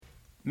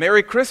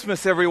Merry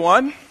Christmas,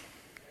 everyone.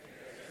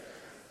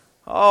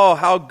 Oh,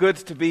 how good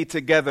to be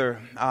together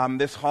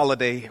this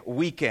holiday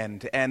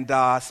weekend. And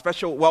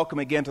special welcome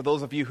again to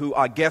those of you who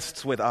are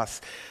guests with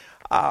us.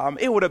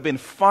 It would have been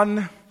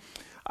fun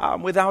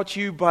without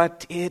you,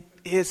 but it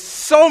is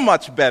so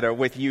much better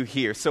with you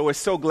here. So we're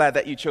so glad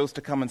that you chose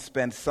to come and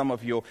spend some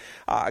of your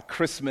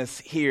Christmas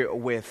here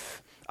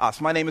with us.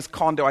 My name is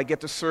Kondo. I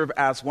get to serve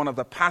as one of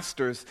the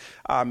pastors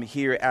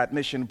here at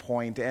Mission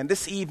Point. And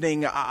this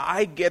evening,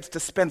 I get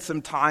to spend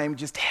some time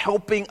just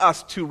helping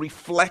us to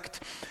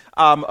reflect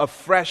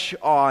afresh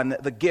on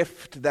the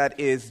gift that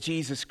is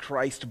Jesus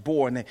Christ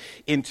born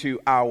into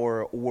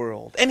our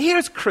world. And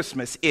here's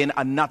Christmas in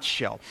a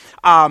nutshell.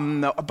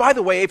 By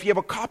the way, if you have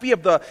a copy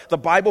of the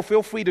Bible,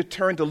 feel free to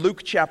turn to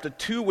Luke chapter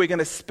 2. We're going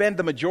to spend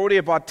the majority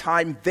of our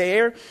time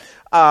there.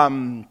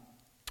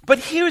 But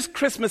here's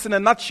Christmas in a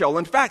nutshell.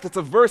 In fact, it's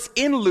a verse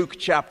in Luke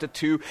chapter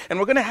 2, and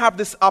we're going to have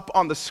this up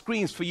on the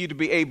screens for you to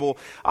be able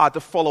to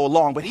follow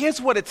along. But here's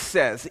what it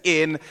says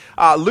in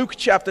Luke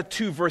chapter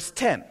 2, verse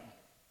 10.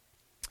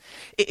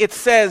 It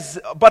says,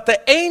 "But the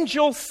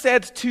angel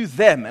said to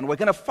them," and we're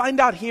going to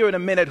find out here in a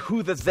minute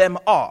who the them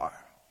are,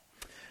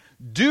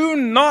 "Do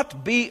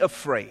not be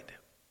afraid.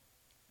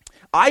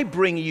 I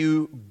bring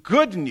you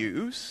good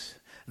news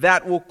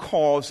that will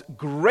cause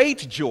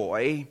great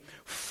joy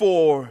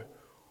for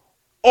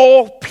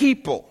all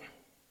people."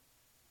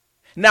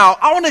 Now,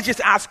 I want to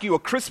just ask you a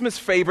Christmas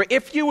favor.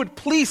 If you would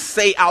please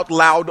say out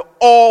loud,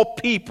 all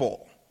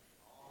people.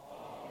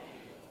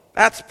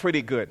 That's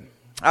pretty good.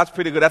 That's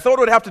pretty good. I thought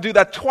we'd have to do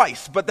that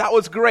twice, but that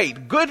was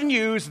great. Good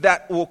news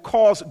that will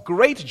cause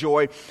great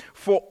joy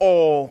for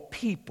all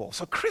people.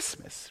 So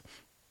Christmas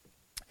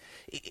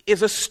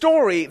is a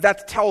story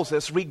that tells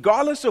us,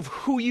 regardless of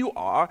who you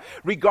are,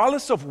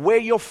 regardless of where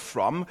you're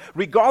from,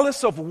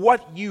 regardless of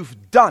what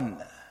you've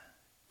done,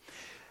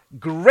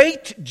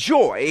 great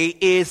joy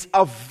is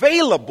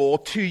available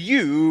to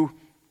you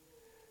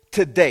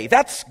today.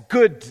 That's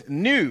good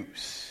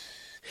news.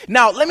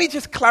 Now, let me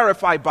just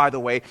clarify, by the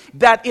way,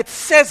 that it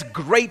says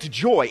great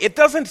joy. It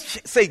doesn't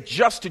say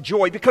just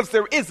joy, because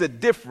there is a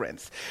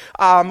difference.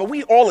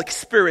 We all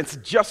experience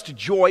just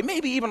joy,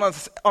 maybe even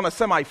on a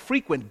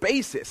semi-frequent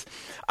basis.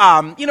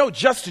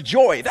 Just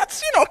joy.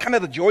 That's, kind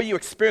of the joy you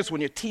experience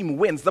when your team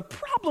wins. The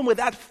problem with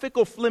that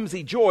fickle,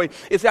 flimsy joy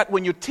is that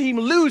when your team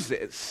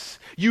loses,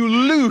 you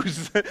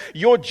lose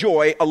your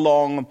joy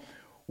along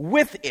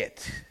with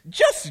it.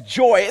 Just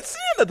joy. It's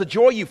the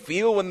joy you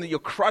feel when your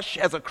crush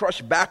has a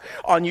crush back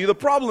on you. The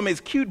problem is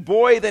cute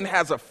boy then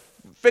has a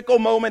fickle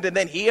moment, and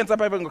then he ends up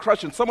having a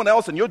crush on someone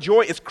else, and your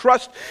joy is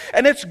crushed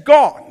and it's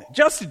gone.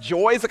 Just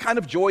joy is the kind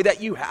of joy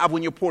that you have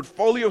when your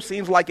portfolio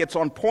seems like it's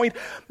on point,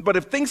 but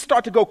if things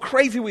start to go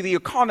crazy with the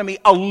economy,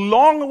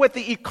 along with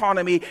the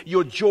economy,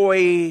 your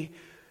joy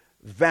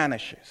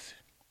vanishes.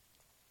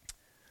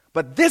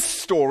 But this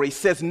story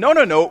says,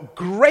 no,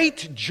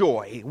 great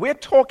joy. We're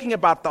talking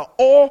about the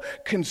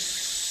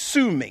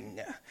all-consuming,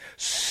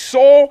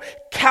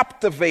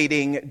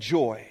 soul-captivating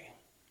joy.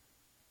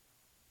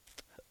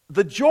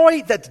 The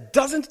joy that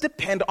doesn't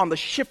depend on the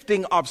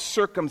shifting of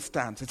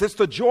circumstances. It's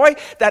the joy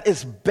that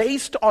is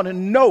based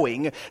on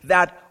knowing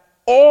that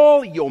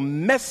all your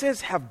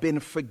messes have been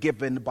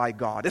forgiven by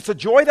God. It's a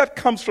joy that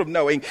comes from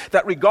knowing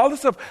that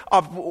regardless of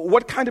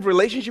what kind of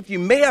relationship you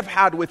may have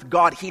had with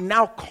God, He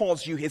now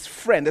calls you His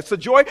friend. It's a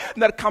joy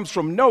that comes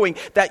from knowing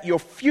that your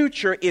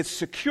future is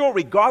secure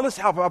regardless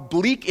of how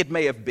bleak it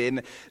may have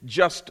been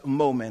just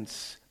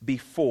moments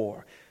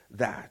before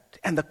that.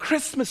 And the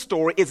Christmas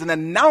story is an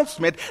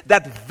announcement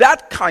that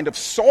that kind of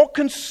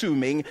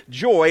soul-consuming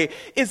joy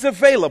is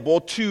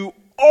available to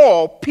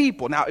all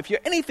people. Now, if you're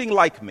anything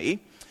like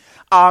me,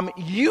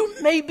 you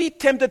may be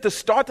tempted to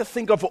start to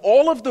think of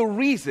all of the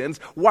reasons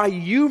why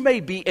you may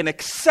be an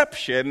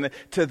exception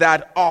to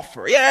that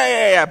offer.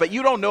 Yeah, but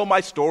you don't know my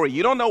story.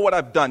 You don't know what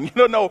I've done. You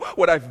don't know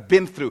what I've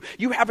been through.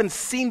 You haven't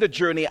seen the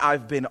journey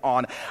I've been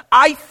on.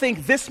 I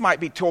think this might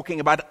be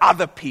talking about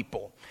other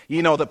people.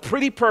 The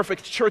pretty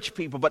perfect church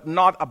people, but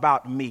not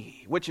about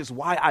me, which is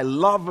why I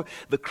love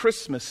the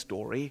Christmas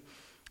story,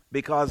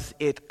 because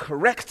it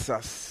corrects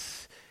us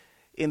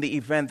in the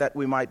event that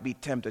we might be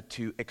tempted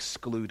to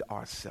exclude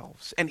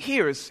ourselves. And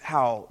here's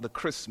how the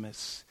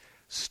Christmas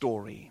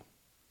story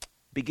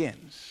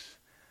begins.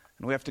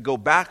 And we have to go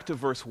back to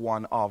verse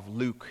 1 of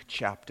Luke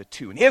chapter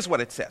 2. And here's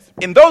what it says.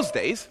 In those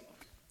days,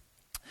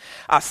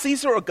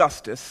 Caesar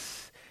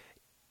Augustus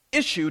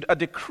issued a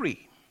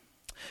decree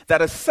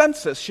that a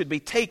census should be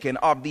taken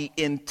of the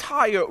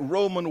entire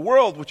Roman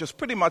world, which was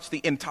pretty much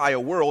the entire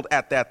world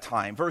at that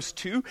time. Verse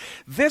 2,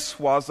 this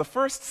was the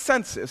first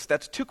census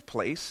that took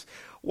place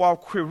while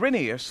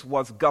Quirinius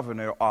was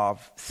governor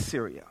of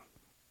Syria.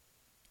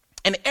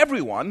 And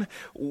everyone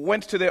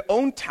went to their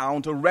own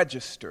town to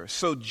register.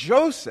 So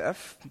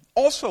Joseph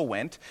also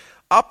went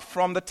up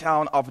from the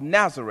town of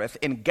Nazareth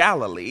in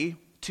Galilee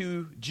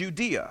to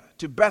Judea,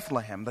 to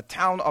Bethlehem, the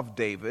town of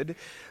David,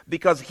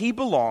 because he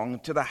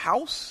belonged to the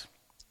house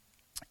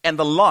and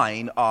the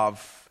line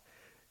of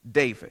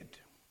David.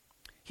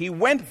 He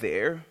went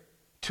there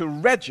to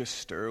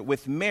register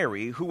with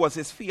Mary, who was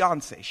his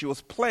fiancée. She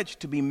was pledged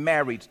to be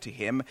married to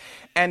him,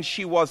 and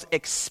she was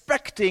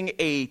expecting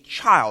a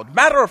child.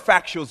 Matter of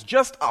fact, she was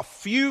just a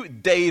few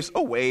days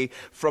away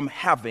from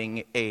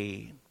having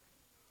a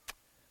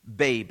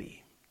baby.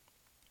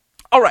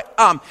 All right,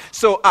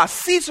 so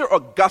Caesar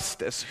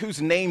Augustus,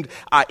 who's named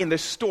in the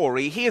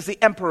story, he is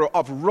the emperor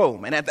of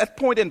Rome. And at that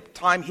point in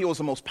time, he was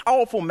the most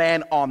powerful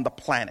man on the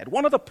planet.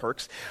 One of the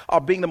perks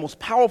of being the most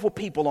powerful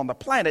people on the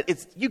planet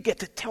is you get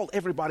to tell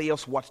everybody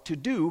else what to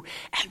do,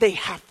 and they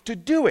have to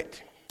do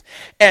it.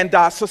 And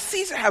so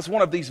Caesar has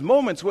one of these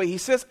moments where he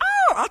says,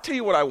 I'll tell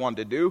you what I want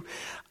to do.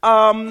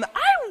 I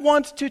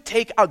want to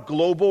take a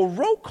global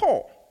roll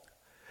call.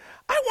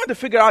 I want to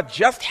figure out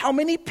just how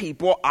many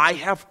people I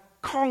have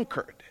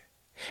conquered.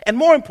 And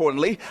more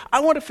importantly, I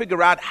want to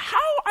figure out how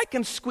I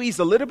can squeeze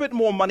a little bit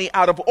more money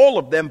out of all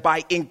of them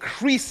by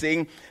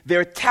increasing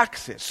their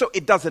taxes. So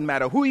it doesn't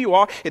matter who you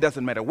are. It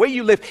doesn't matter where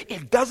you live.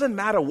 It doesn't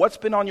matter what's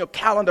been on your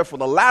calendar for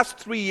the last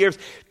 3 years.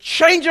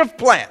 Change of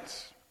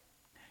plans.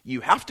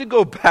 You have to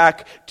go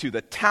back to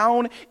the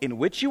town in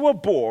which you were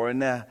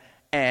born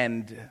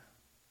and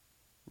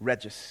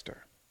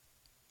register.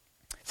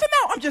 So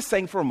now I'm just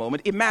saying for a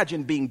moment,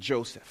 imagine being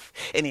Joseph.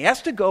 And he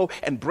has to go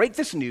and break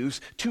this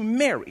news to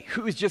Mary,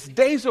 who is just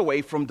days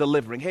away from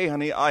delivering. Hey,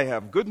 honey, I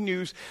have good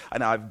news,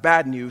 and I have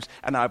bad news,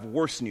 and I have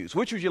worse news.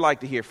 Which would you like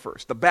to hear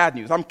first? The bad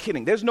news. I'm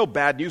kidding. There's no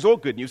bad news or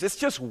good news. It's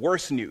just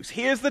worse news.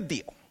 Here's the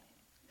deal.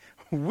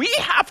 We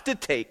have to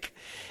take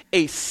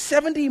a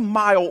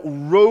 70-mile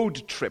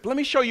road trip. Let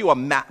me show you a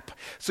map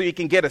so you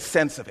can get a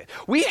sense of it.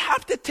 We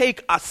have to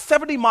take a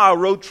 70-mile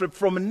road trip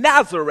from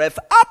Nazareth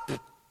up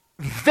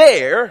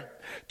there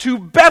to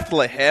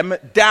Bethlehem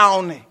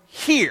down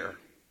here.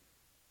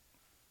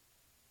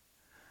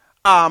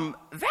 That's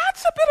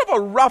a bit of a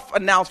rough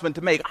announcement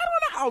to make. I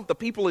don't know how the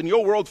people in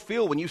your world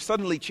feel when you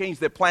suddenly change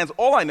their plans.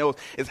 All I know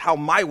is how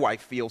my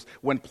wife feels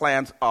when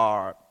plans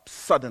are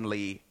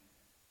suddenly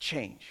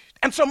changed.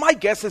 And so my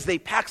guess is they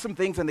pack some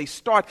things and they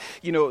start,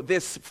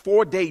 this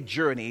 4-day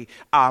journey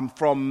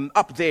from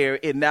up there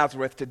in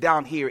Nazareth to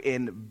down here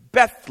in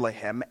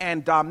Bethlehem.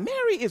 And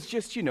Mary is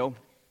just,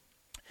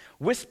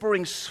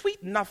 whispering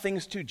sweet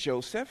nothings to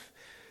Joseph,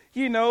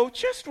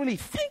 just really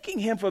thanking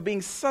him for being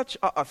such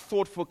a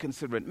thoughtful,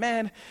 considerate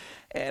man.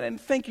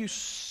 And thank you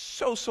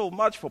so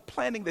much for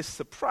planning this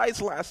surprise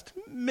last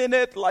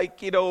minute, third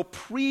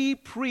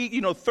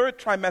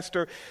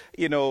trimester,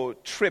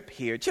 trip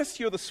here. Just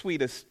you're the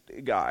sweetest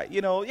guy.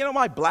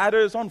 My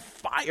bladder's on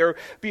fire,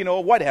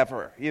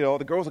 whatever.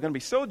 The girls are going to be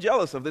so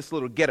jealous of this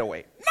little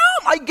getaway.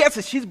 No, my guess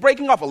is she's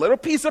breaking off a little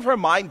piece of her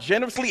mind,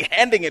 generously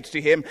handing it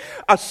to him,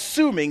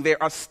 assuming they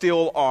are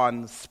still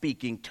on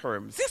speaking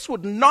terms. This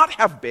would not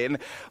have been,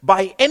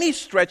 by any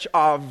stretch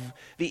of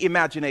the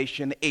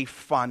imagination, a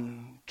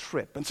fun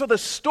trip. And so the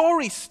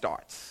story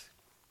starts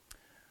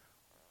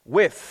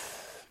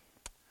with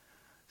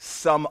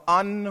some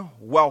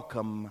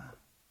unwelcome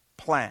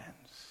plans.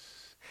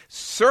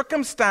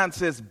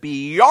 Circumstances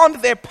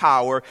beyond their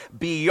power,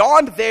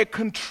 beyond their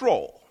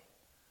control,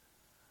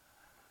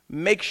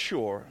 make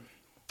sure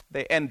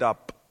they end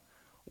up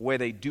where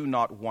they do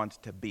not want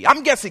to be.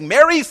 I'm guessing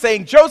Mary's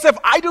saying, Joseph,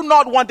 I do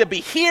not want to be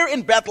here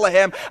in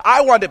Bethlehem.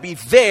 I want to be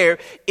there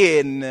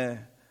in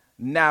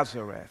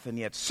Nazareth. And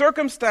yet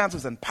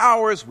circumstances and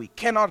powers we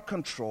cannot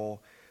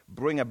control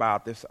bring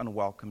about this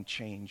unwelcome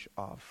change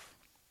of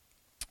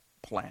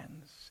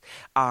plans.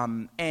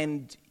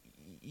 And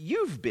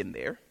you've been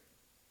there.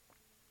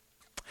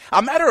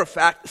 A matter of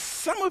fact,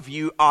 some of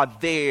you are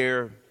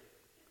there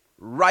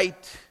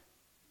right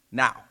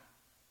now.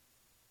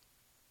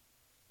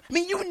 I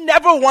mean, you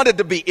never wanted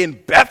to be in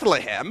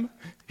Bethlehem.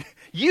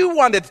 You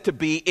wanted to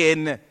be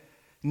in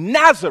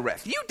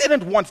Nazareth. You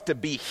didn't want to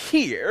be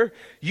here.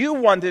 You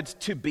wanted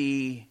to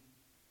be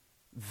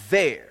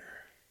there.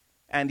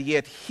 And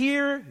yet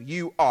here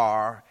you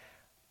are,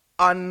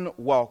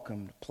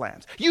 unwelcomed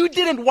plans. You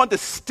didn't want to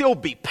still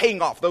be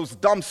paying off those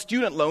dumb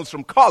student loans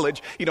from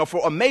college,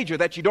 for a major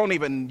that you don't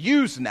even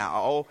use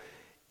now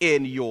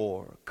in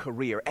your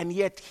career. And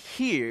yet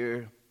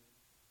here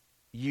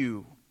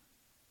you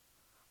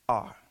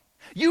are.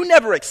 You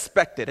never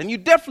expected, and you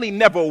definitely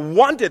never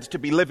wanted to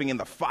be living in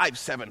the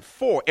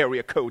 574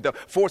 area code, the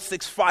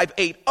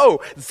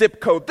 46580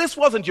 zip code. This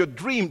wasn't your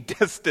dream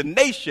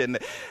destination,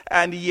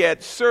 and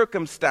yet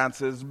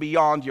circumstances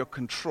beyond your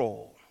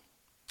control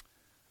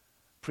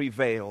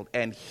prevailed.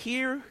 And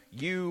here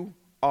you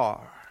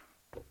are,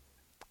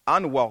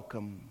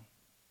 unwelcome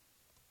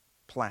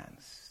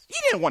plans. You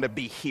didn't want to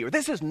be here.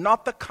 This is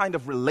not the kind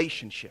of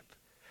relationship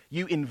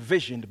you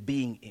envisioned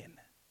being in.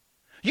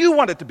 You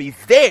wanted to be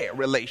there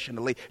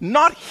relationally,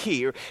 not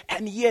here,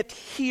 and yet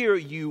here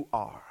you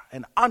are,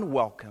 an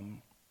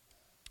unwelcome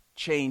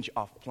change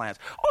of plans.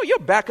 Oh, you're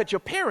back at your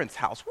parents'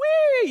 house.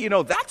 Whee,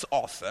 that's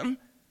awesome.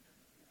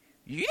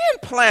 You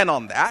didn't plan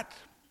on that.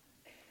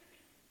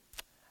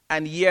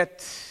 And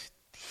yet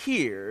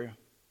here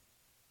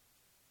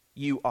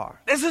you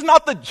are. This is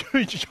not the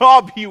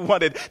job you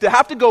wanted, to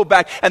have to go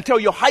back and tell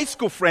your high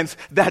school friends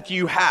that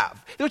you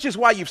have, which is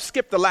why you've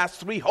skipped the last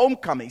 3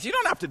 homecomings. You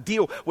don't have to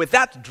deal with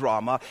that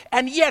drama,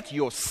 and yet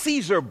your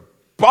Caesar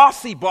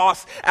bossy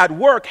boss at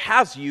work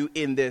has you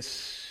in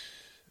this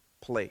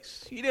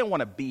place. You didn't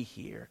want to be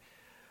here,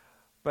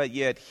 but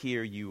yet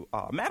here you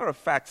are. Matter of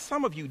fact,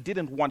 some of you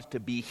didn't want to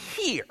be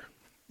here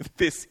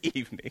this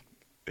evening.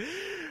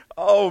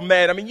 Oh,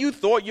 man, I mean, you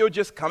thought you were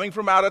just coming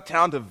from out of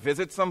town to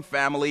visit some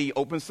family,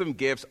 open some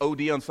gifts,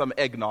 OD on some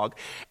eggnog,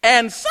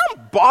 and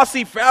some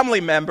bossy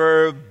family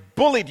member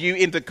bullied you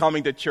into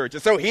coming to church.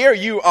 And so here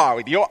you are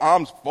with your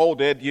arms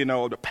folded,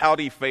 the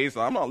pouty face.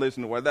 I'm not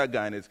listening to what that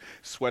guy in his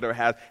sweater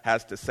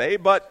has to say,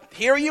 but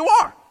here you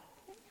are.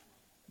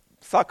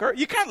 Sucker,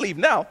 you can't leave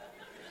now.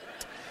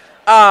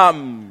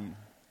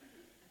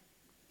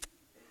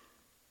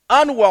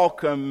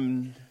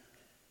 Unwelcome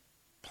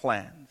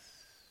plans.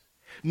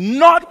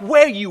 Not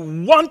where you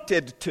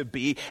wanted to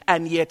be,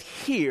 and yet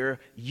here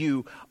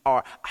you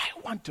are. I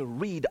want to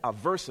read a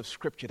verse of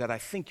scripture that I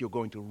think you're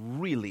going to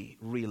really,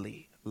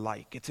 really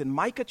like. It's in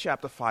Micah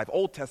chapter 5,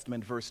 Old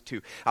Testament, verse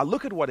 2. Now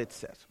look at what it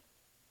says.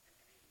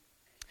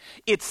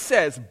 It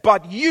says,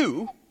 "But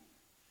you,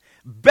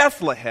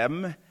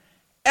 Bethlehem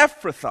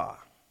Ephrathah,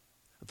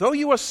 though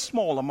you are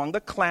small among the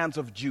clans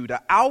of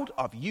Judah, out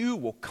of you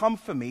will come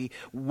for me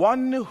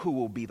one who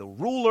will be the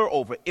ruler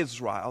over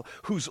Israel,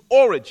 whose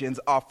origins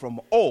are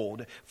from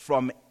old,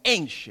 from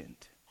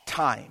ancient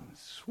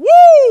times."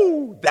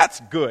 Woo! That's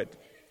good.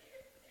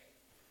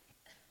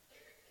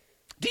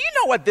 Do you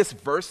know what this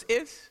verse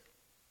is?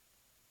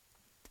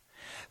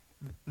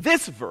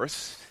 This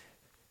verse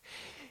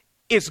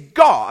is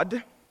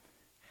God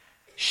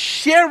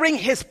sharing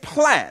his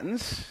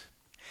plans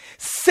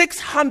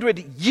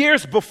 600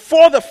 years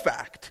before the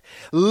fact,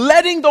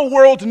 letting the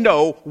world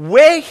know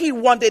where he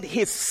wanted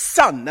his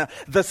son,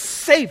 the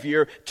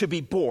Savior, to be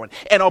born.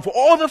 And of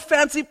all the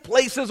fancy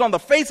places on the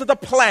face of the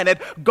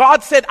planet,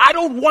 God said, I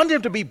don't want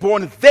him to be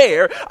born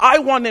there. I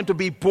want him to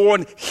be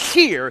born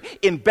here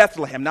in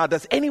Bethlehem. Now,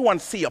 does anyone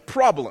see a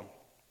problem?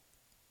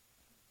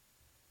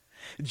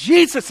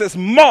 Jesus'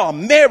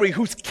 mom, Mary,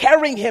 who's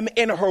carrying him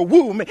in her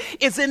womb,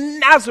 is in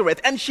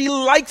Nazareth, and she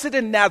likes it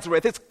in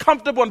Nazareth. It's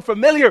comfortable and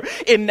familiar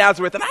in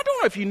Nazareth. And I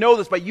don't know if you know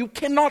this, but you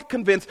cannot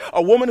convince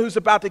a woman who's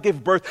about to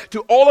give birth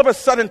to all of a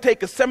sudden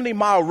take a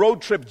 70-mile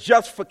road trip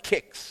just for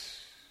kicks.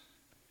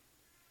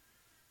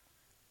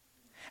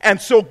 And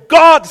so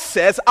God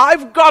says,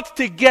 I've got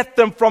to get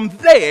them from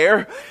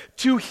there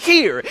to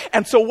here.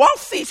 And so while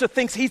Caesar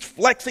thinks he's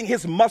flexing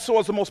his muscle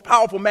as the most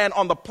powerful man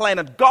on the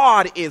planet,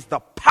 God is the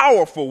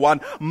powerful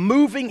one,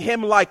 moving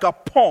him like a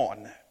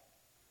pawn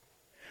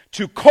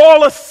to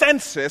call a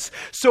census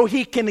so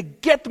he can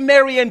get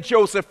Mary and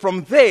Joseph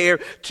from there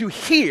to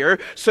here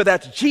so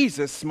that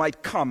Jesus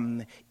might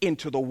come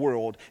into the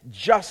world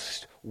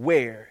just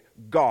where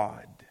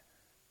God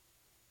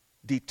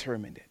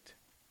determined it.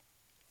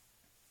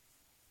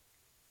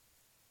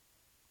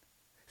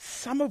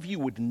 Some of you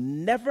would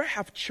never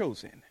have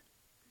chosen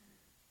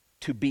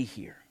to be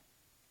here.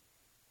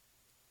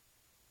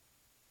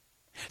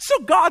 So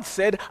God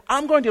said,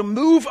 I'm going to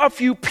move a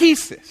few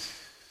pieces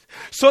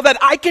so that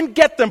I can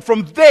get them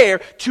from there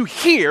to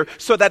here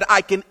so that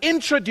I can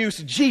introduce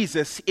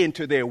Jesus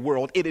into their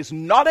world. It is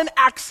not an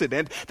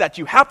accident that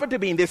you happen to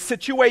be in this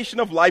situation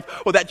of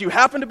life, or that you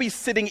happen to be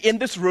sitting in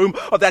this room,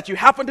 or that you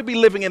happen to be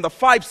living in the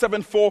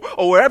 574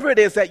 or wherever it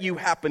is that you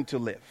happen to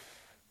live.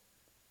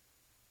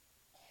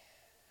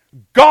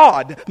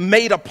 God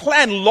made a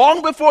plan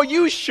long before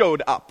you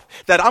showed up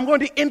that I'm going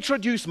to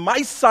introduce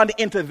my son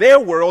into their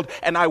world,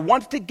 and I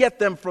want to get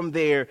them from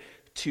there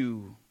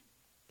to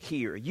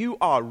here. You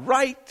are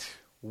right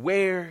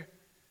where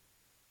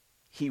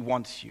he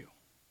wants you.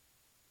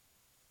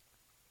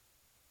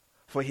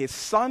 For his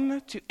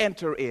son to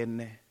enter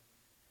in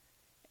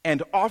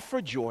and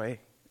offer joy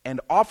and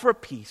offer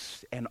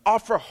peace and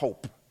offer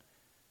hope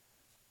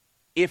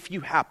if you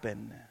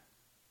happen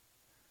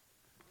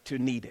to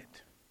need it.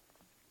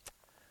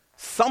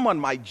 Someone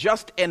might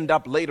just end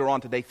up later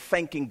on today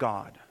thanking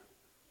God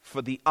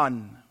for the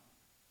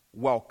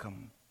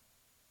unwelcome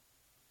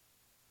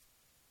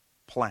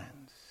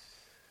plans.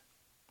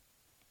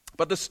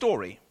 But the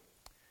story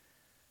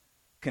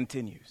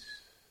continues.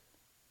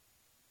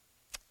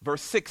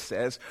 Verse 6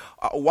 says,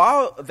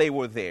 while they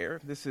were there,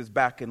 this is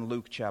back in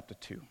Luke chapter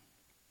 2,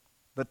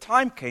 the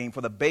time came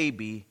for the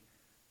baby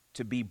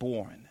to be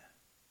born.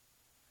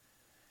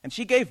 And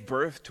she gave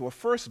birth to a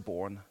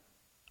firstborn,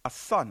 a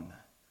son.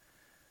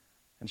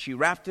 And she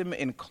wrapped him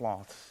in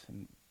cloths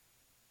and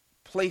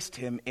placed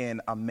him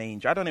in a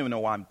manger. I don't even know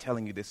why I'm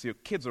telling you this. Your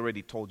kids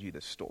already told you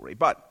this story.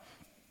 But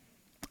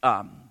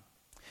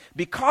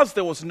because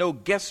there was no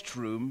guest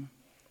room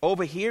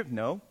over here,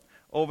 no.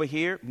 Over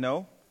here,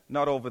 no.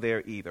 Not over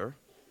there either.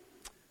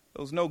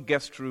 There was no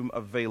guest room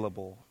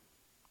available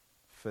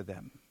for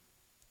them.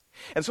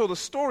 And so the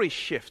story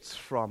shifts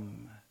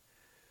from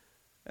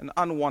an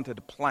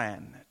unwanted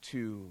plan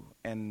to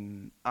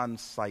an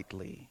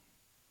unsightly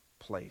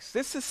place.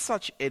 This is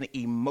such an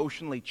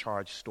emotionally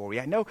charged story.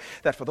 I know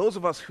that for those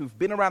of us who've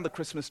been around the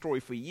Christmas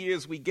story for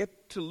years, we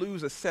get to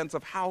lose a sense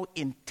of how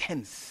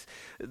intense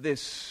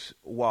this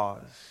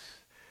was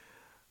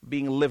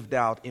being lived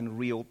out in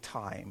real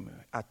time.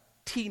 A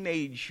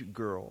teenage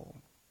girl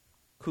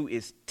who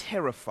is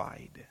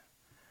terrified,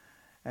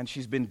 and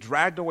she's been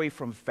dragged away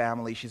from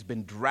family, she's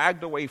been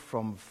dragged away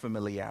from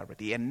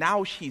familiarity, and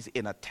now she's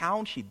in a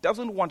town she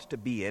doesn't want to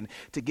be in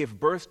to give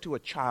birth to a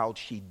child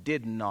she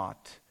did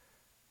not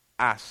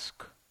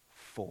ask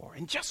for.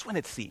 And just when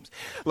it seems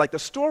like the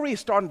story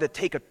is starting to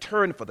take a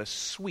turn for the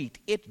sweet,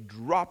 it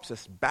drops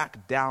us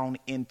back down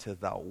into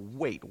the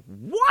wait,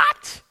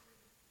 what?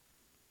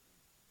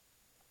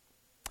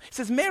 It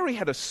says Mary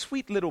had a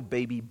sweet little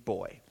baby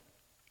boy.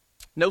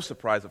 No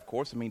surprise, of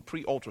course. I mean,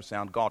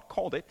 pre-ultrasound, God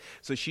called it,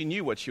 so she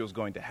knew what she was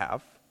going to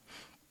have.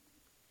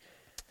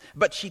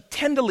 But she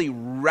tenderly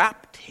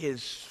wrapped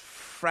his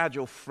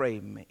fragile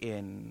frame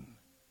in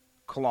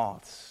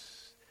cloths.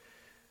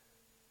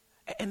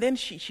 And then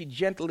she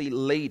gently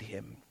laid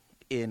him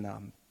in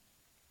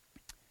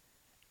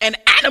an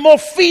animal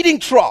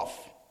feeding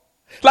trough.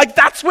 Like,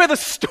 that's where the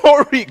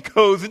story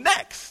goes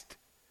next.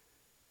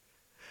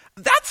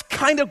 That's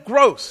kind of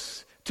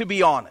gross, to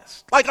be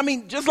honest. Like, I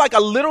mean, just like a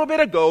little bit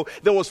ago,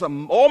 there was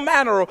all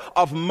manner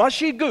of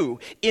mushy goo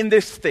in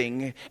this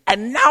thing,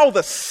 and now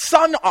the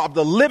Son of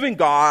the living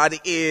God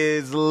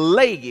is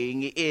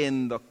laying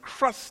in the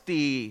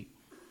crusty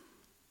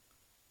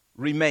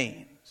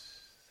remains.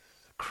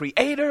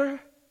 Creator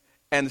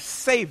and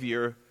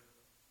Savior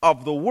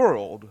of the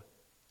world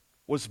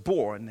was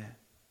born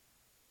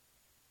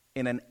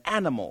in an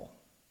animal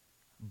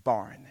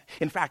barn.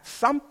 In fact,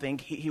 some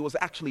think he was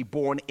actually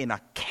born in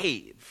a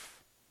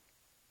cave.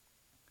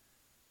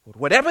 But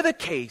whatever the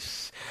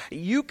case,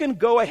 you can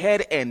go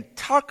ahead and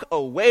tuck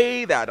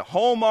away that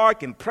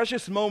Hallmark and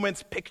Precious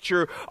Moments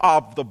picture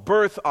of the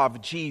birth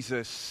of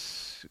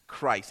Jesus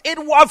Christ.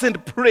 It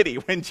wasn't pretty.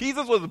 When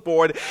Jesus was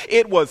born,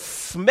 it was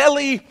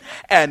smelly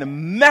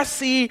and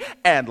messy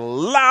and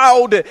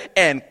loud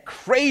and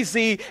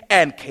crazy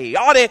and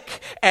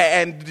chaotic,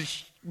 and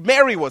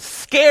Mary was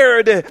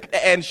scared,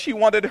 and she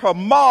wanted her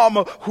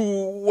mom,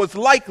 who was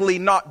likely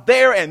not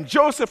there, and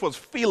Joseph was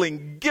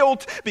feeling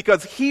guilt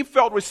because he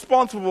felt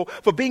responsible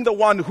for being the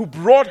one who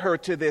brought her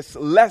to this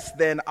less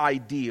than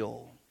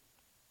ideal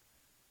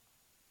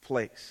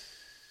place.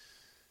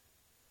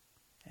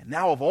 And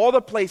now, of all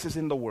the places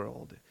in the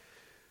world,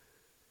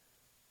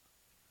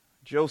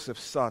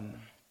 Joseph's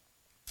son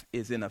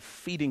is in a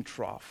feeding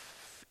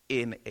trough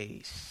in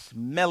a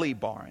smelly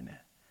barn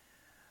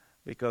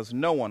because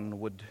no one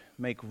would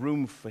make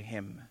room for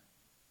him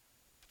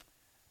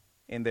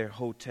in their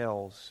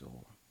hotels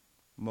or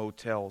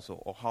motels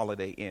or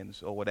holiday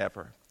inns or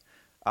whatever.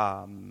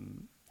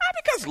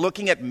 Because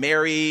looking at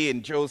Mary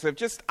and Joseph,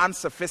 just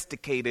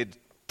unsophisticated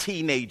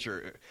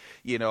teenager,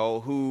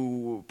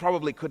 who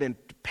probably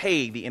couldn't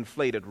pay the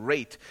inflated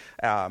rate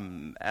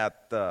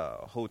at the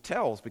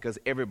hotels because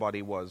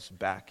everybody was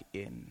back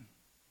in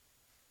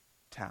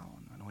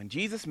town. And when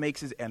Jesus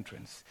makes his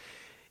entrance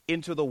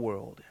into the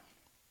world,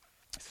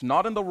 it's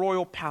not in the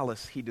royal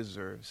palace he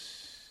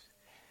deserves.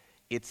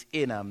 It's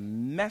in a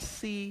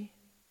messy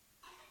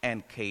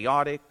and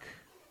chaotic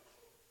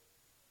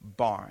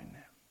barn.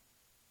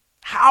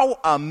 How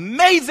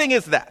amazing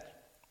is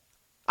that?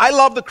 I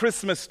love the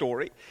Christmas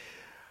story.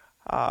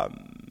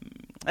 And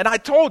I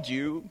told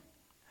you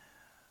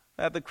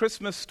that the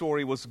Christmas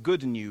story was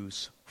good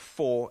news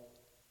for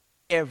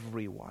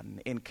everyone,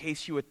 in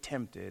case you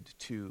attempted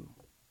to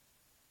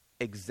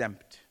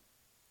exempt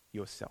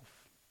yourself.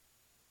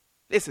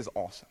 This is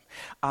awesome.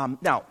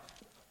 Now,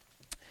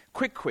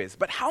 quick quiz,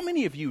 but how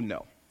many of you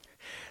know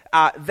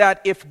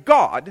that if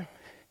God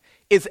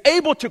is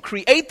able to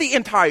create the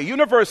entire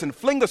universe and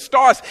fling the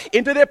stars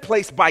into their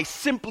place by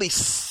simply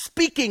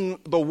speaking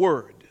the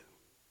word,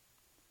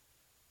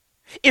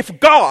 if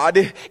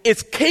God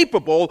is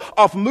capable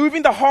of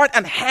moving the heart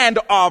and hand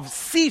of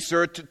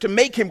Caesar to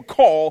make him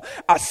call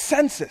a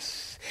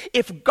census,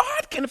 if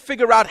God can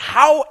figure out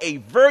how a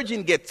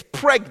virgin gets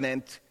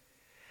pregnant,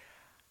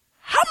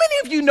 how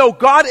many of you know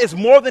God is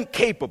more than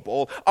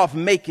capable of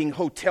making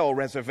hotel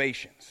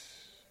reservations?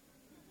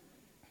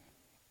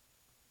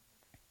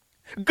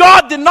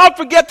 God did not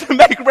forget to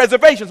make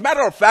reservations.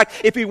 Matter of fact,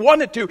 if he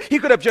wanted to, he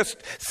could have just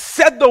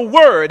said the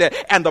word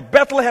and the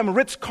Bethlehem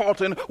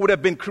Ritz-Carlton would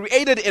have been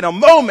created in a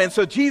moment,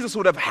 so Jesus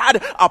would have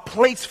had a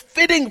place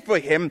fitting for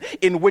him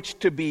in which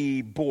to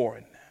be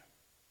born.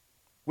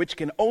 Which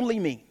can only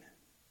mean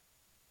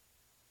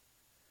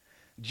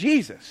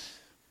Jesus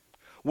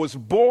was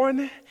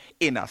born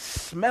in a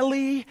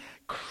smelly,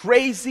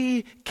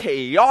 crazy,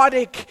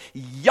 chaotic,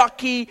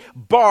 yucky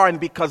barn,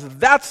 because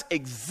that's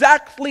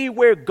exactly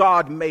where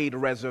God made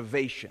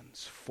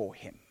reservations for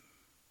him.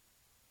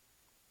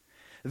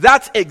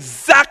 That's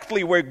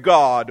exactly where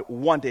God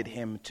wanted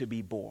him to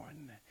be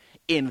born,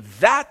 in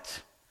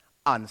that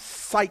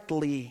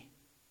unsightly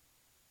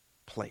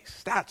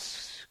place.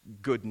 That's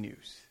good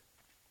news.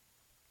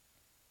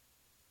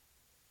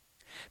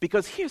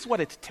 Because here's what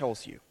it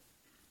tells you.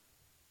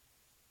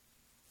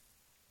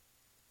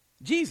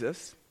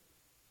 Jesus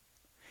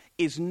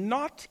is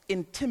not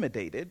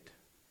intimidated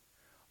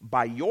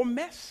by your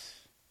mess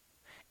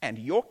and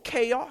your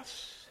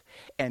chaos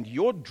and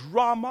your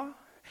drama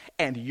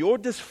and your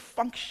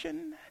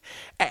dysfunction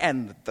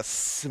and the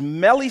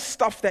smelly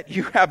stuff that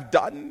you have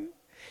done.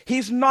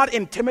 He's not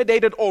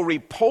intimidated or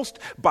repulsed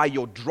by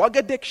your drug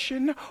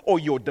addiction or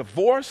your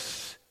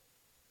divorce.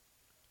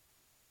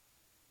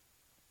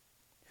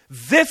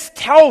 This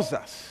tells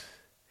us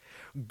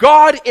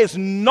God is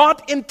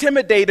not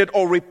intimidated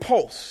or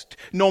repulsed,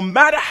 no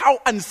matter how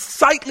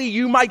unsightly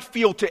you might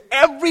feel to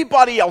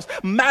everybody else.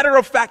 Matter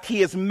of fact,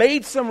 he has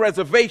made some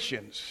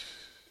reservations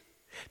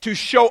to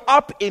show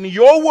up in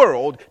your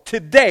world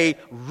today,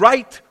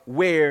 right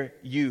where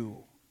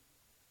you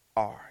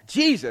are.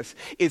 Jesus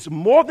is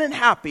more than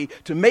happy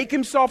to make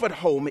himself at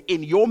home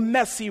in your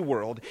messy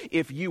world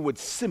if you would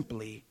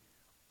simply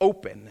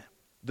open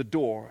the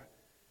door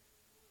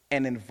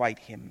and invite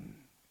him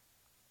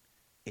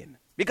in.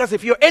 Because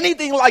if you're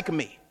anything like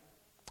me,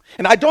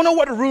 and I don't know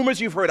what rumors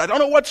you've heard, I don't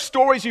know what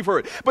stories you've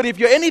heard, but if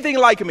you're anything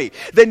like me,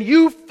 then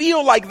you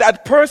feel like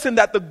that person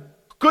that the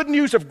good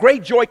news of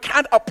great joy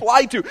can't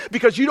apply to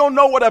because you don't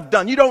know what I've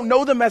done. You don't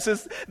know the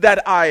messes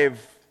that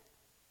I've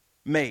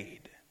made.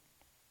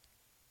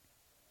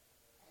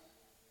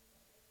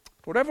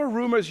 Whatever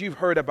rumors you've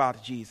heard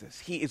about Jesus,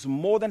 he is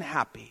more than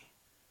happy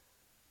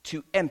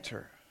to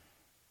enter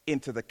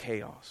into the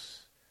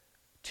chaos,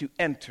 to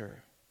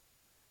enter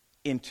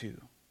into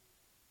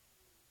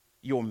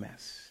your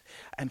mess.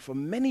 And for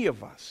many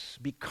of us,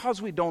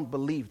 because we don't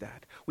believe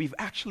that, we've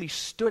actually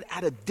stood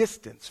at a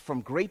distance from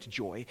great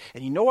joy.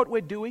 And you know what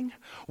we're doing?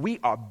 We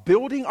are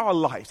building our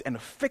lives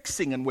and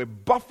fixing and we're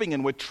buffing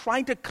and we're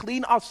trying to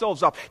clean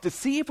ourselves up to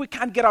see if we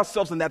can't get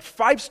ourselves in that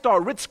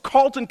 5-star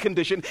Ritz-Carlton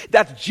condition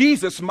that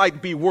Jesus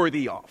might be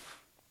worthy of.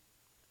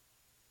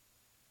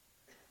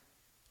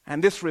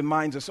 And this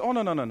reminds us, oh,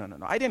 no.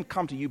 I didn't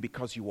come to you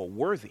because you were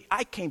worthy.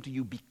 I came to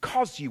you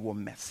because you were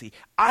messy.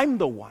 I'm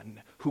the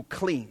one who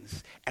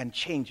cleans and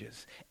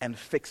changes and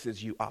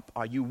fixes you up.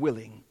 Are you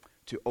willing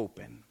to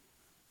open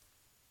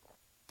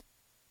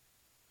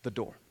the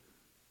door?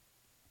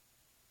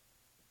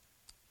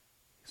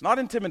 He's not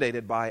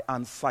intimidated by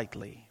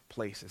unsightly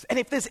places. And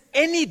if there's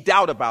any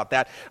doubt about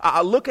that,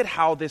 look at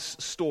how this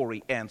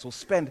story ends. We'll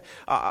spend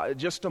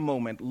just a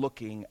moment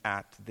looking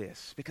at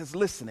this. Because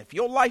listen, if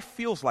your life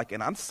feels like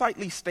an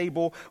unsightly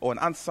stable or an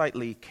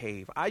unsightly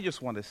cave, I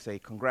just want to say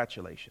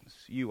congratulations.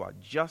 You are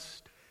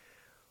just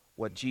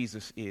what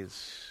Jesus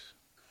is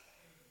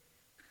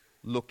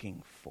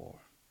looking for.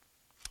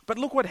 But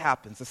look what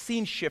happens. The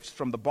scene shifts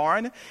from the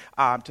barn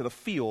to the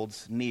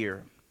fields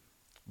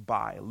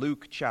nearby.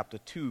 Luke chapter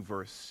 2,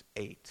 verse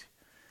 8.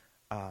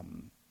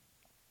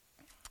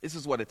 This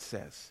is what it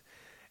says.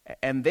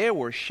 And there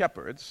were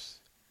shepherds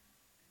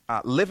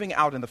living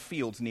out in the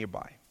fields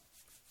nearby.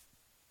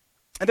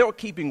 And they were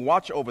keeping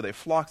watch over their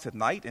flocks at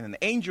night, and an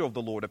angel of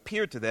the Lord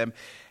appeared to them,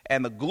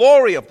 and the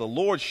glory of the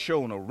Lord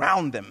shone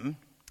around them.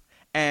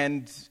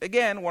 And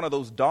again, one of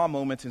those dull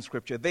moments in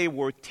Scripture, they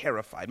were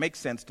terrified. Makes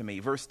sense to me.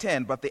 Verse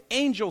 10, but the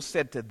angel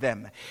said to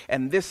them,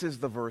 and this is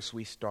the verse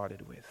we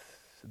started with,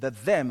 the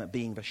them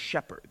being the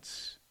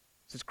shepherds.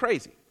 This is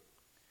crazy.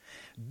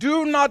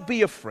 Do not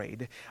be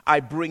afraid.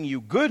 I bring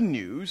you good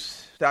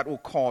news that will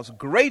cause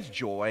great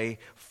joy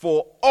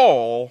for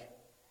all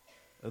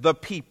the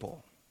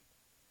people.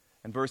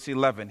 And verse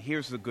 11,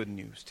 here's the good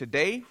news.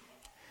 Today,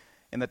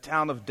 in the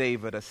town of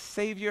David, a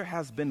Savior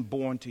has been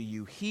born to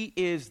you. He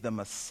is the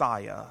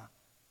Messiah,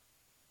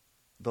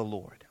 the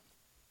Lord.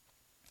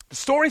 The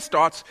story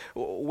starts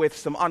with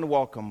some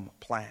unwelcome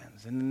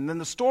plans. And then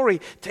the story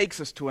takes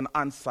us to an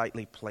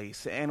unsightly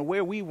place. And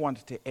where we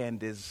want to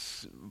end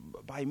is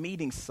by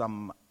meeting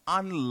some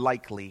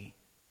unlikely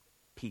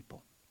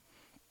people.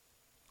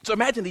 So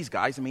imagine these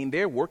guys. I mean,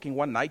 they're working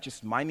one night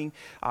just minding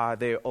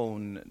their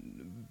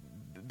own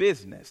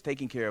business,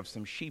 taking care of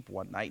some sheep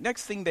one night.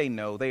 Next thing they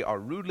know, they are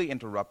rudely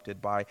interrupted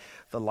by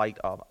the light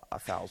of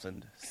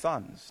 1,000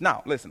 suns.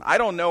 Now, listen, I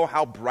don't know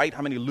how bright,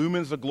 how many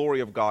lumens the glory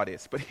of God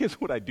is, but here's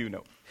what I do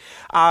know.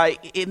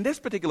 In this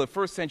particular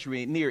first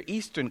century Near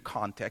Eastern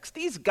context,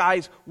 these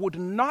guys would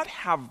not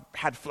have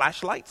had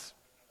flashlights.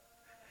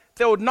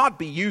 They would not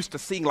be used to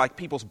seeing like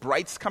people's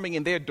brights coming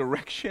in their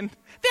direction.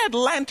 They had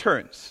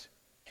lanterns.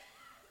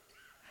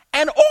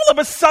 And all of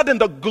a sudden,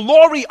 the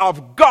glory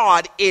of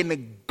God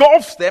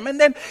engulfs them. And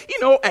then,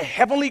 a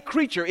heavenly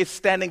creature is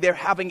standing there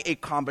having a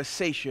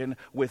conversation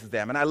with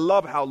them. And I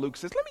love how Luke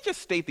says, let me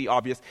just state the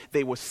obvious.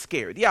 They were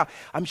scared. Yeah,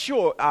 I'm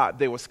sure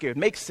they were scared.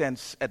 Makes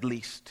sense, at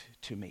least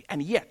to me.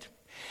 And yet,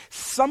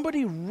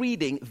 somebody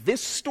reading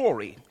this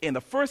story in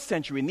the first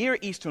century Near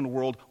Eastern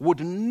world would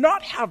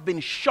not have been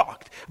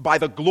shocked by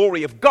the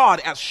glory of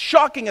God, as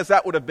shocking as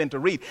that would have been to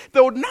read.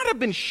 They would not have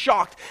been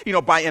shocked,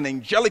 by an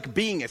angelic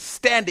being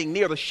standing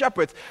near the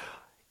shepherds.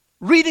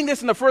 Reading this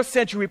in the first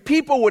century,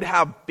 people would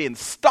have been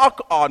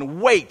stuck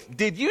on, wait,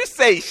 did you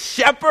say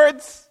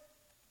shepherds?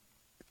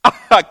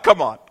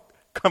 Come on.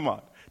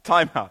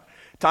 Time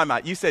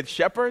out. You said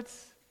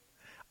shepherds?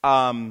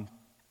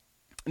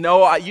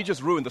 No, you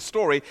just ruined the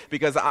story,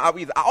 because I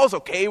was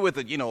okay with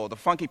the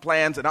funky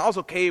plans, and I was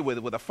okay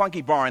with a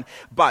funky barn,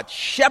 but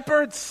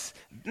shepherds,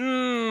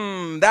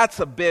 that's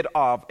a bit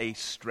of a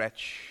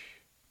stretch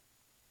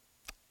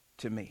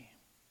to me.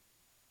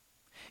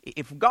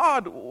 If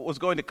God was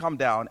going to come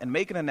down and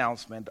make an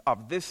announcement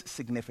of this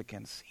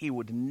significance, he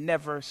would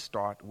never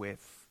start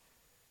with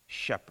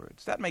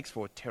shepherds. That makes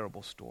for a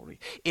terrible story.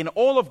 In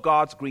all of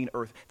God's green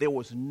earth, there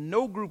was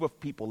no group of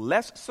people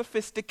less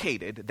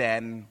sophisticated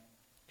than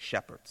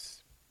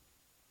shepherds.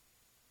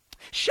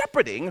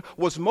 Shepherding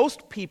was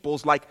most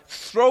people's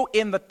throw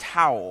in the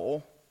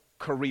towel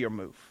career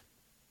move.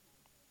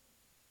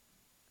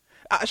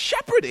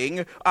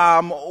 Shepherding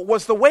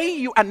was the way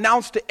you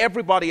announced to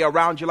everybody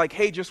around you,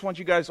 hey, just want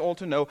you guys all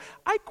to know,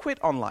 I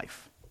quit on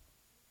life.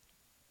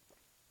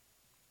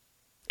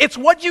 It's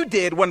what you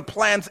did when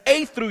plans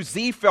A through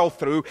Z fell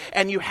through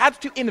and you had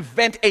to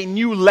invent a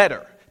new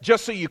letter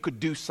just so you could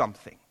do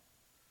something.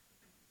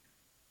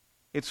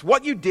 It's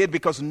what you did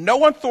because no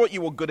one thought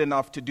you were good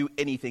enough to do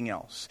anything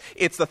else.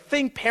 It's the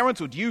thing parents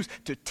would use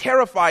to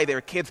terrify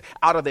their kids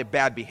out of their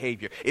bad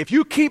behavior. If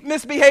you keep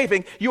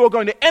misbehaving, you are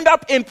going to end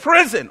up in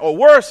prison, or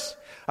worse,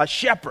 a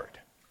shepherd.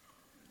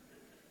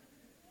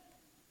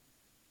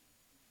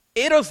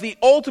 It was the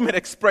ultimate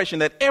expression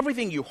that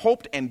everything you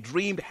hoped and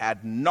dreamed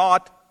had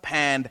not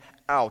panned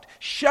out.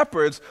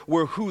 Shepherds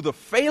were who the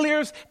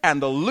failures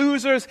and the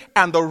losers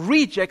and the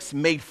rejects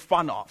made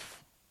fun of.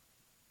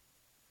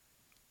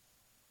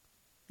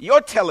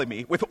 You're telling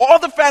me, with all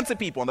the fancy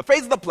people on the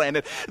face of the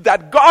planet,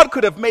 that God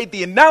could have made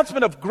the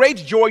announcement of great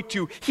joy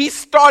to, he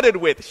started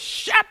with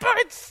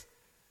shepherds?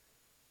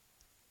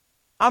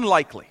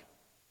 Unlikely.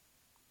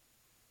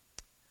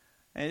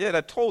 And yet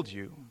I told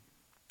you,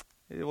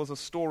 it was a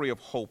story of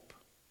hope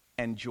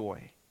and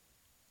joy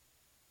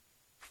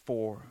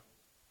for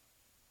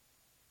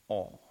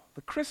all.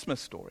 The Christmas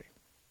story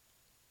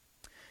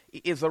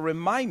is a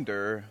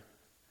reminder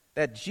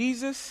that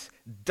Jesus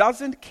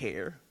doesn't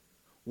care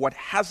what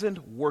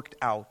hasn't worked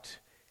out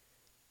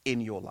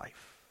in your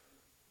life.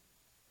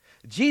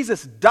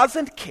 Jesus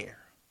doesn't care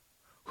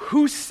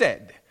who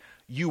said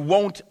you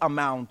won't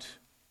amount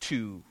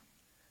to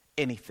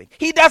anything.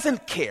 He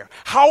doesn't care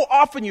how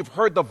often you've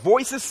heard the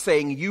voices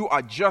saying you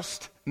are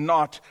just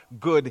not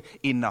good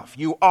enough.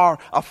 You are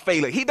a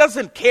failure. He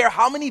doesn't care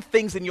how many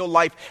things in your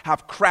life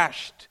have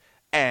crashed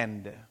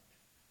and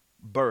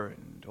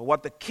burned, or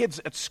what the kids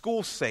at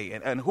school say,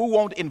 and who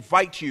won't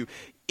invite you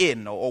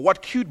in, or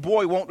what cute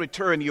boy won't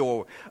return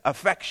your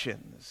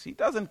affections. He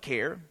doesn't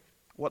care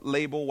what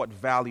label, what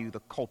value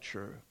the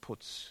culture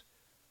puts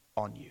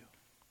on you.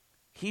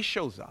 He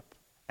shows up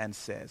and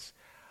says,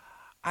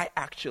 I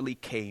actually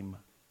came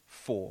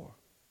for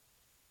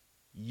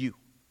you.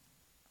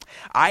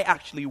 I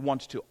actually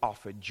want to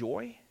offer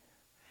joy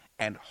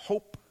and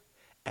hope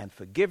and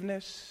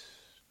forgiveness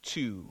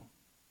to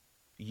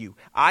you.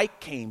 I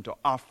came to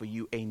offer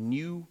you a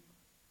new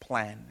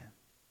plan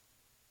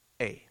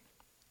A.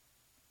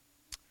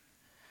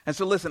 And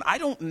so listen, I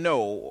don't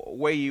know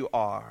where you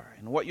are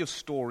and what your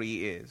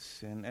story is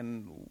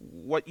and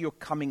what you're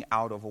coming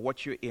out of or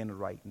what you're in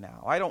right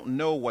now. I don't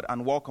know what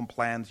unwelcome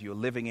plans you're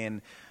living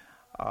in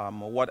or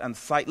what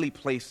unsightly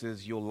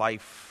places your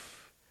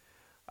life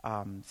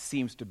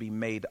seems to be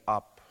made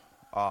up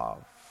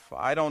of.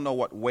 I don't know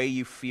what way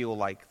you feel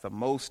like the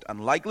most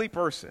unlikely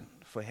person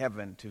for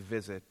heaven to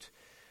visit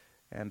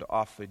and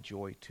offer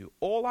joy to.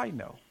 All I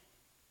know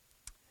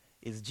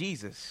is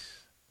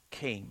Jesus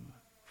came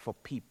for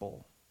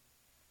people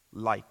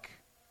like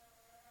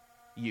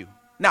you.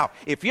 Now,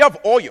 if you have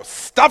all your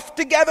stuff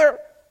together,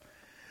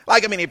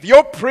 if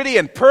you're pretty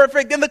and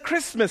perfect, then the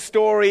Christmas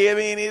story,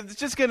 it's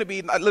just going to be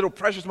a little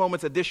precious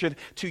moments addition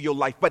to your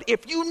life. But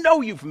if you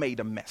know you've made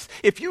a mess,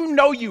 if you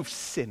know you've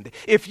sinned,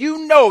 if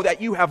you know that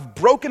you have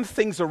broken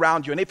things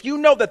around you, and if you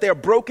know that there are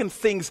broken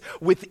things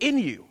within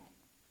you,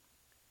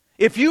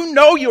 if you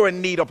know you're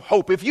in need of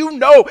hope, if you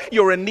know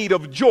you're in need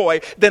of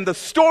joy, then the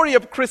story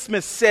of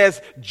Christmas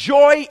says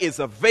joy is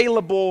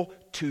available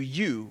to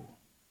you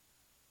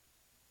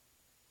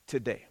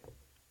today.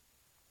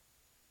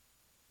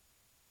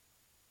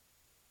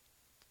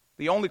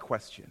 The only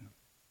question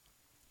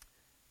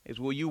is,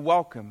 will you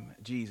welcome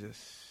Jesus?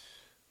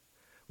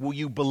 Will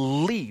you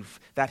believe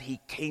that he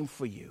came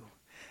for you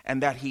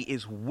and that he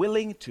is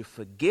willing to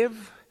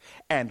forgive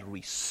and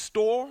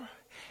restore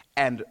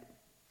and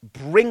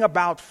bring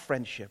about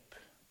friendship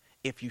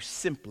if you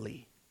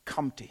simply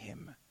come to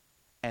him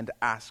and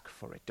ask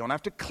for it? Don't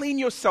have to clean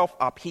yourself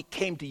up. He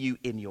came to you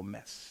in your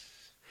mess.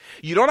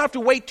 You don't have to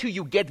wait till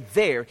you get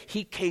there.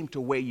 He came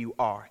to where you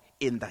are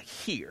in the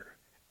here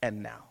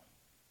and now.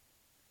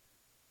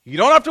 You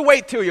don't have to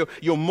wait till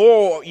you're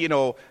more,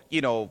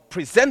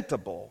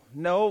 presentable.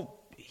 No,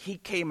 he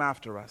came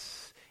after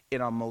us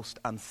in our most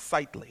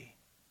unsightly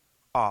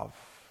of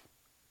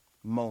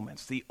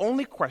moments. The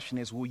only question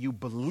is, will you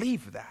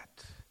believe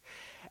that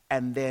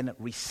and then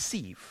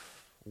receive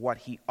what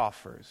he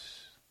offers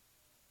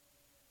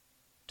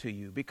to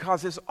you?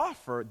 Because his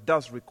offer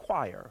does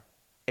require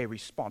a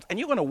response. And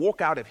you're going to walk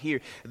out of here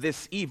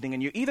this evening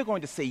and you're either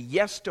going to say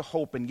yes to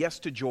hope and yes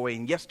to joy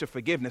and yes to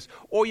forgiveness,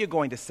 or you're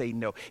going to say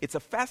no. It's a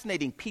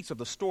fascinating piece of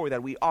the story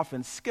that we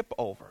often skip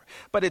over.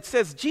 But it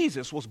says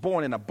Jesus was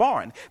born in a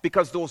barn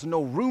because there was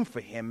no room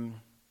for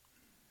him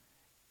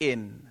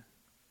in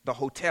the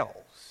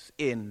hotels,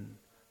 in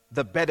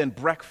the bed and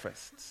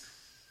breakfasts.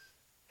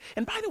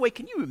 And by the way,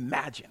 can you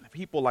imagine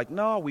people like,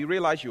 no, we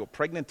realize you're a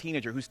pregnant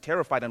teenager who's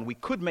terrified and we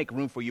could make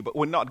room for you, but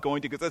we're not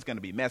going to because that's going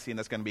to be messy and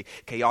that's going to be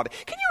chaotic.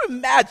 Can you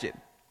imagine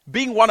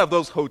being one of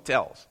those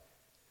hotels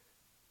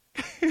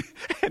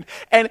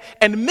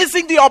and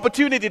missing the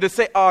opportunity to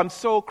say,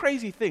 so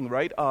crazy thing,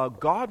 right?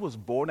 God was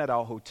born at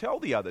our hotel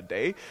the other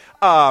day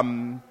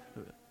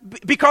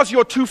because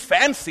you're too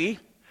fancy,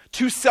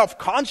 too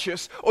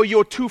self-conscious, or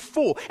you're too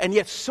full. And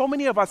yet so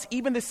many of us,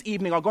 even this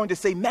evening, are going to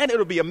say, man,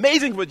 it'll be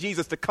amazing for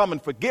Jesus to come and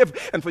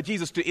forgive and for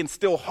Jesus to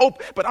instill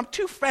hope, but I'm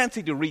too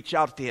fancy to reach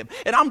out to him.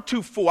 And I'm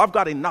too full. I've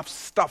got enough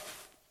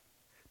stuff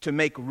to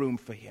make room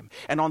for him.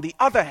 And on the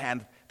other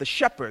hand, the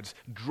shepherds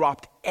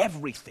dropped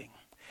everything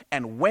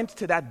and went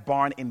to that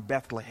barn in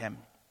Bethlehem.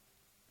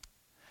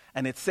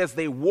 And it says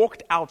they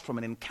walked out from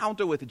an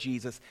encounter with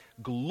Jesus,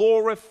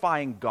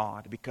 glorifying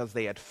God because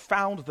they had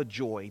found the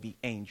joy the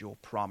angel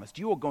promised.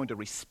 You are going to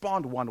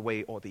respond one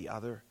way or the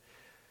other.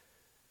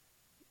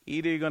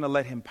 Either you're going to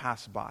let him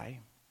pass by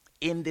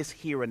in this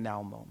here and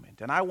now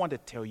moment. And I want to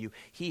tell you,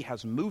 he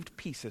has moved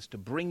pieces to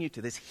bring you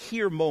to this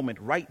here moment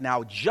right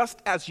now,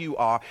 just as you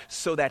are,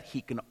 so that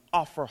he can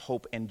offer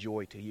hope and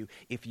joy to you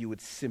if you would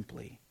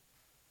simply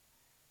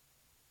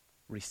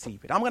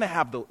receive it. I'm going to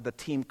have the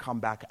team come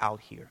back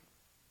out here.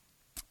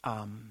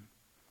 And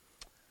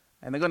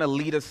they're going to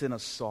lead us in a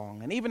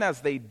song. And even as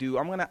they do,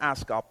 I'm going to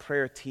ask our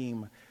prayer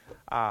team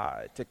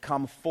to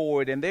come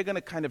forward, and they're going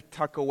to kind of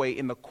tuck away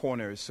in the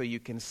corners so you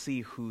can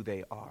see who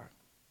they are.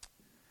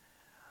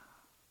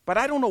 But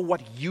I don't know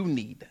what you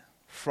need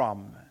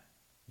from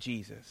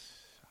Jesus.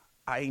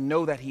 I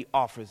know that he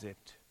offers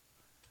it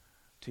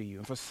to you.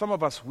 And for some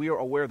of us, we are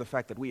aware of the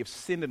fact that we have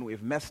sinned and we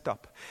have messed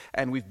up,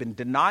 and we've been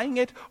denying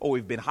it, or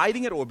we've been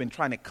hiding it, or we've been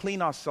trying to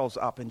clean ourselves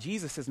up. And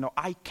Jesus says, no,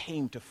 I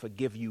came to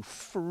forgive you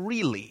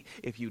freely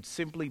if you'd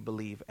simply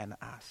believe and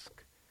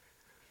ask.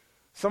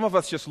 Some of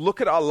us just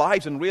look at our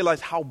lives and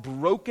realize how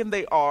broken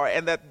they are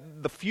and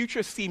that the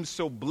future seems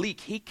so bleak.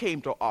 He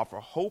came to offer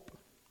hope.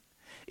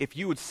 If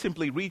you would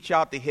simply reach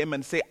out to him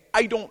and say,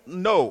 I don't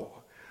know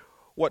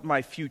what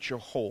my future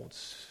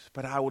holds,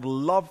 but I would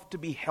love to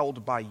be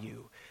held by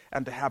you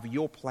and to have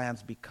your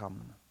plans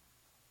become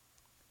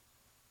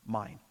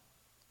mine.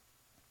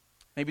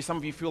 Maybe some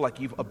of you feel like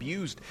you've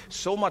abused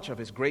so much of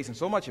his grace and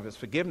so much of his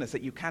forgiveness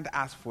that you can't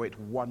ask for it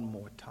one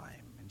more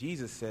time. And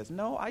Jesus says,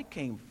 no, I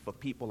came for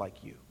people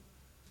like you.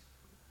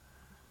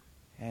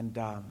 And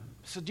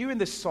so during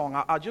this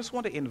song, I just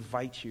want to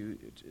invite you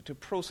to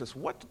process,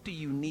 what do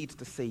you need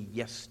to say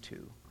yes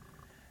to?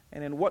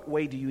 And in what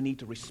way do you need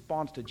to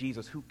respond to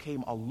Jesus, who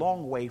came a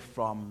long way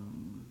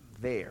from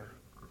there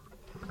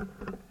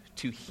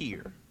to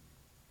here,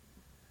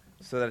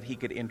 so that he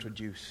could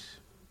introduce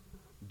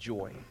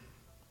joy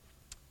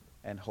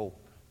and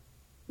hope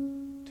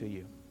to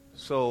you.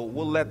 So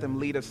we'll let them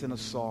lead us in a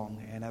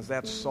song, and as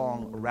that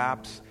song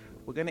wraps,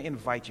 we're going to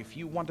invite you, if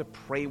you want to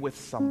pray with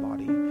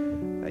somebody,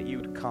 that you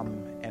would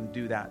come and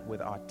do that with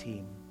our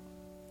team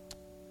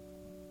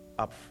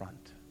up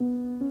front.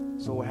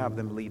 So we'll have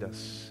them lead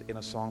us in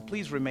a song.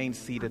 Please remain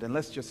seated, and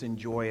let's just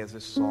enjoy as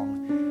this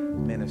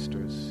song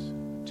ministers